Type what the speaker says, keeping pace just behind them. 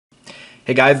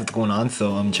Hey guys, what's going on?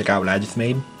 So check out what I just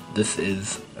made. This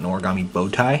is an origami bow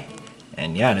tie,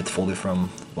 and yeah, and it's folded from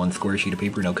one square sheet of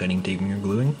paper, no cutting, taping, or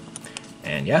gluing.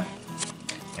 And yeah,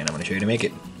 and I'm gonna show you to make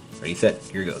it. Ready, set,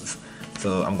 here goes.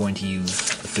 So I'm going to use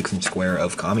a 6-inch square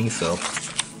of kami. So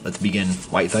let's begin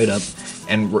white side up,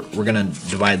 and we're gonna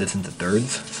divide this into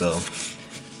thirds. So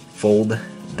fold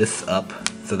this up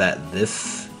so that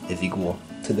this is equal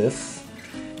to this,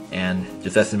 and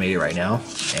just estimate it right now.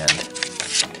 And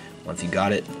once you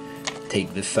got it,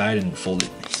 take this side and fold it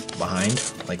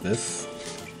behind like this.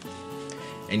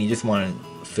 And you just want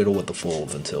to fiddle with the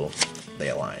folds until they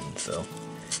align. So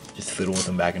just fiddle with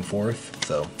them back and forth.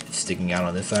 So it's sticking out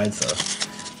on this side, so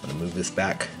I'm going to move this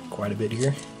back quite a bit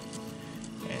here.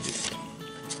 And just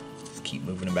keep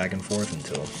moving them back and forth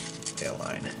until they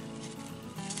align.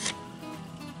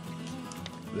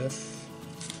 This.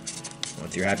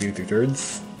 Once you're happy with your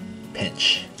thirds,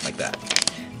 pinch like that.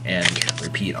 And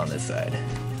repeat on this side.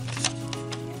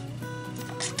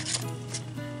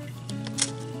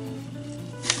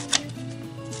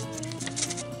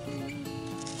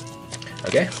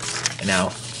 Okay, and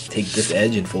now take this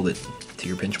edge and fold it to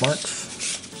your pinch marks.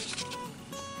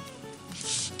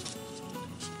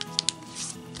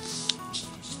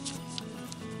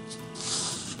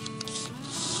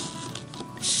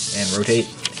 And rotate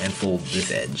and fold this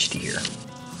edge to here.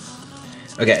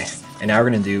 Okay, and now what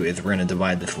we're going to do is we're going to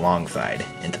divide this long side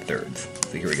into thirds.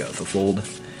 So here we go. So fold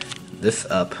this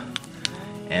up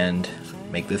and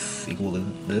make this equal to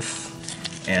this,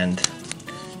 and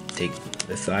take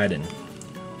this side and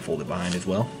fold it behind as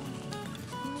well.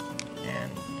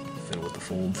 And fiddle with the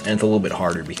folds. And it's a little bit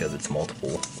harder because it's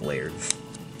multiple layers.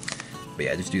 But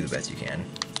yeah, just do the best you can.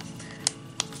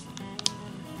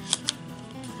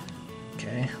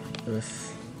 Okay, like this.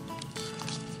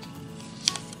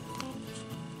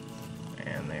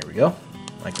 There we go,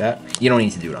 like that. You don't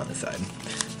need to do it on this side.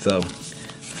 So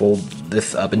fold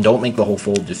this up, and don't make the whole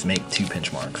fold, just make 2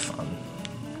 pinch marks on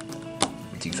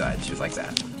the 2 sides, just like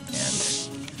that.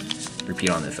 And repeat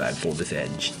on this side, fold this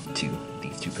edge to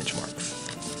these 2 pinch marks.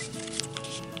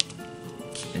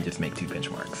 And just make 2 pinch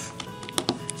marks.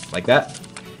 Like that.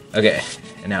 Okay,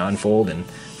 and now unfold and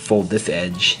fold this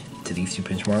edge to these 2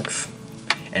 pinch marks.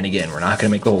 And again, we're not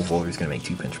gonna make the whole fold, we're just gonna make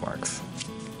 2 pinch marks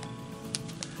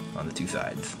on the 2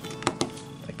 sides,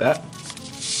 like that,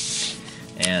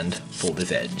 and fold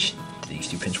this edge to these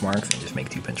 2 pinch marks and just make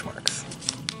 2 pinch marks.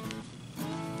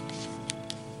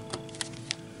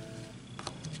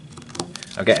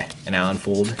 Okay, and now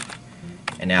unfold,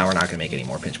 and now we're not going to make any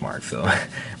more pinch marks. So what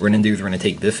we're going to do is we're going to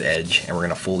take this edge and we're going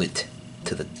to fold it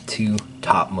to the 2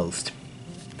 topmost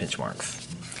pinch marks,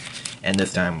 and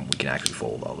this time we can actually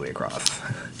fold all the way across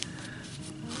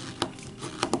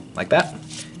like that,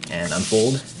 and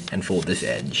unfold and fold this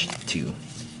edge to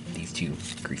these 2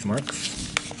 crease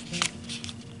marks.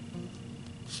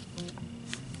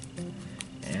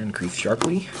 And crease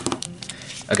sharply.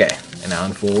 Okay, and now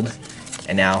unfold.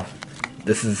 And now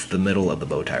this is the middle of the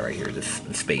bow tie right here, this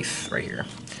space right here.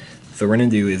 So what we're gonna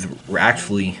do is we're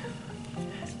actually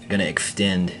gonna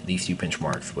extend these 2 pinch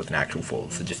marks with an actual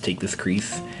fold. So just take this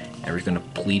crease and we're just gonna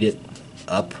pleat it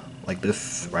up like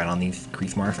this, right on these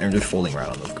crease marks, and we're just folding right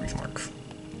on those crease marks.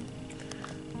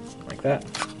 Like that.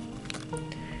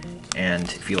 And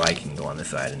if you like, you can go on this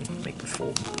side and make this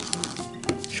fold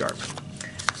sharp.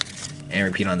 And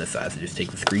repeat on this side. So just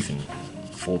take this crease and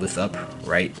fold this up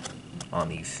right on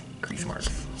these crease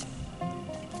marks.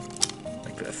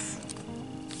 Like this.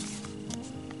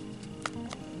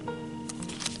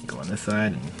 Go on this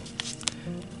side and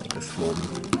make this fold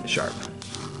sharp.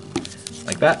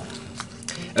 Like that.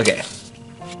 Okay.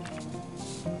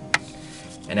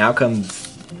 And now comes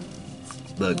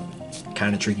the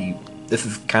kind of tricky. This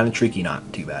is kind of tricky,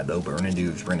 not too bad though, but what we're going to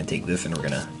do is we're going to take this and we're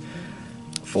going to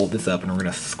fold this up and we're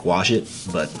going to squash it,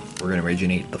 but we're going to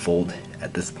originate the fold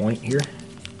at this point here,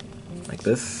 like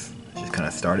this. Just kind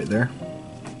of start it there.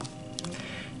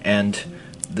 And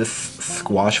this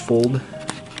squash fold,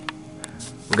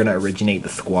 we're going to originate the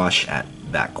squash at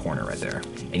that corner right there.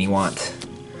 And you want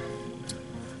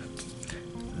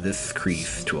this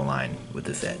crease to align with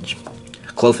this edge.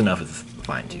 Close enough is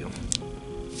fine too.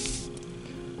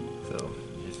 So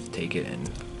just take it and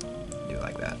do it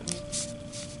like that.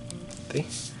 See?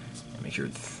 And make sure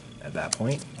it's at that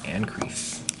point and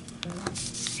crease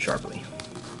sharply.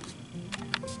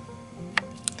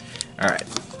 Alright,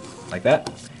 like that.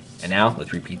 And now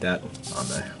let's repeat that on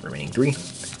the remaining 3.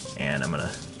 And I'm gonna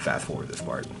fast forward this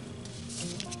part.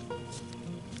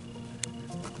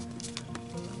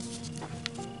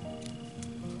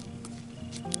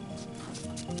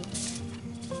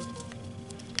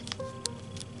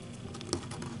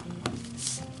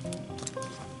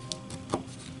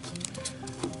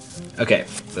 Okay,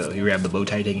 so here we have the bow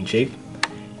tie taking shape,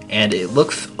 and it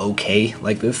looks okay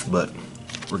like this, but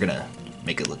we're gonna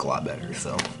make it look a lot better.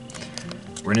 So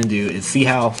what we're gonna do is see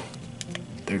how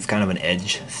there's kind of an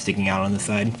edge sticking out on the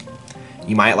side.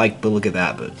 You might like the look of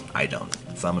that, but I don't.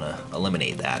 So I'm gonna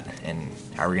eliminate that. And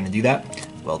how are we gonna do that?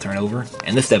 Well, turn over,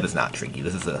 and this step is not tricky.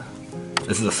 This is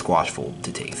a squash fold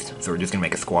to taste. So we're just gonna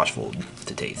make a squash fold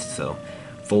to taste. So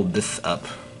fold this up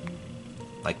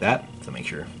like that. So make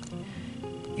sure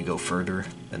you go further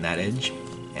than that edge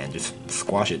and just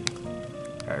squash it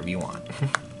however you want.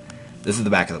 This is the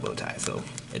back of the bow tie, so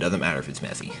it doesn't matter if it's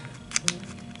messy,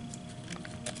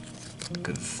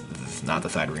 because this is not the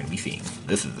side we're going to be seeing.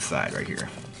 This is the side right here.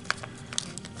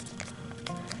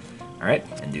 Alright,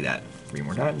 and do that 3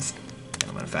 more times, and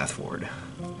I'm going to fast forward.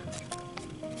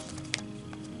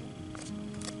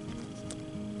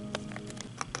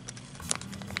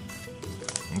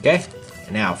 Okay,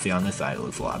 and now see on this side it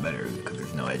looks a lot better because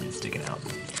there's no edges sticking out.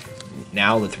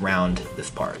 Now let's round this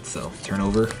part. So turn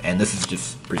over, and this is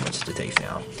just pretty much to taste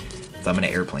now. So I'm going to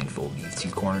airplane fold these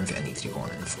 2 corners and these 2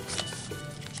 corners.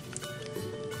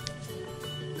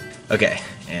 Okay,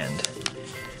 and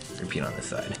repeat on this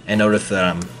side. And notice that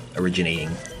I'm originating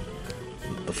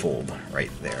the fold right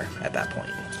there at that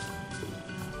point.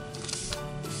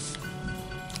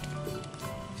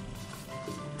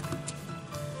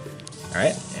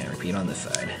 Alright, and repeat on this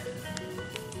side.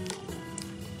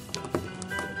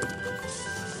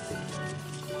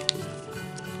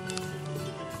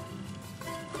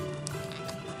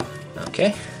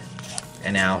 Okay,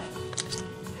 and now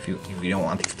if you don't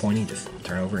want these pointy, just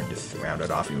turn over and just round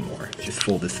it off even more. Just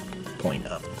fold this point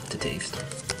up to taste.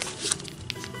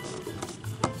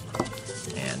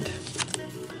 And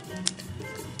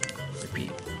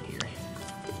repeat here.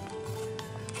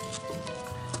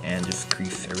 And just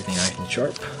crease everything nice and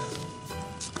sharp.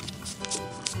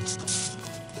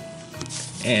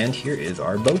 And here is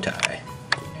our bow tie.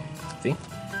 See?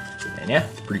 And yeah,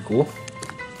 it's pretty cool.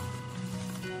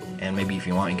 And maybe if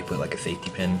you want, you could put like a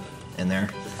safety pin in there.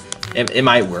 It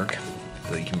might work.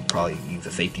 So you can probably use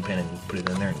a safety pin and put it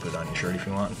in there and put it on your shirt if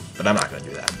you want. But I'm not going to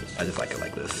do that. I just like it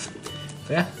like this.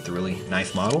 So yeah, it's a really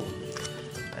nice model.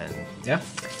 And yeah.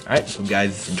 Alright, so you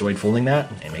guys enjoyed folding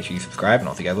that. And make sure you subscribe, and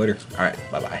I'll see you guys later. Alright,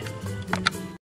 bye-bye.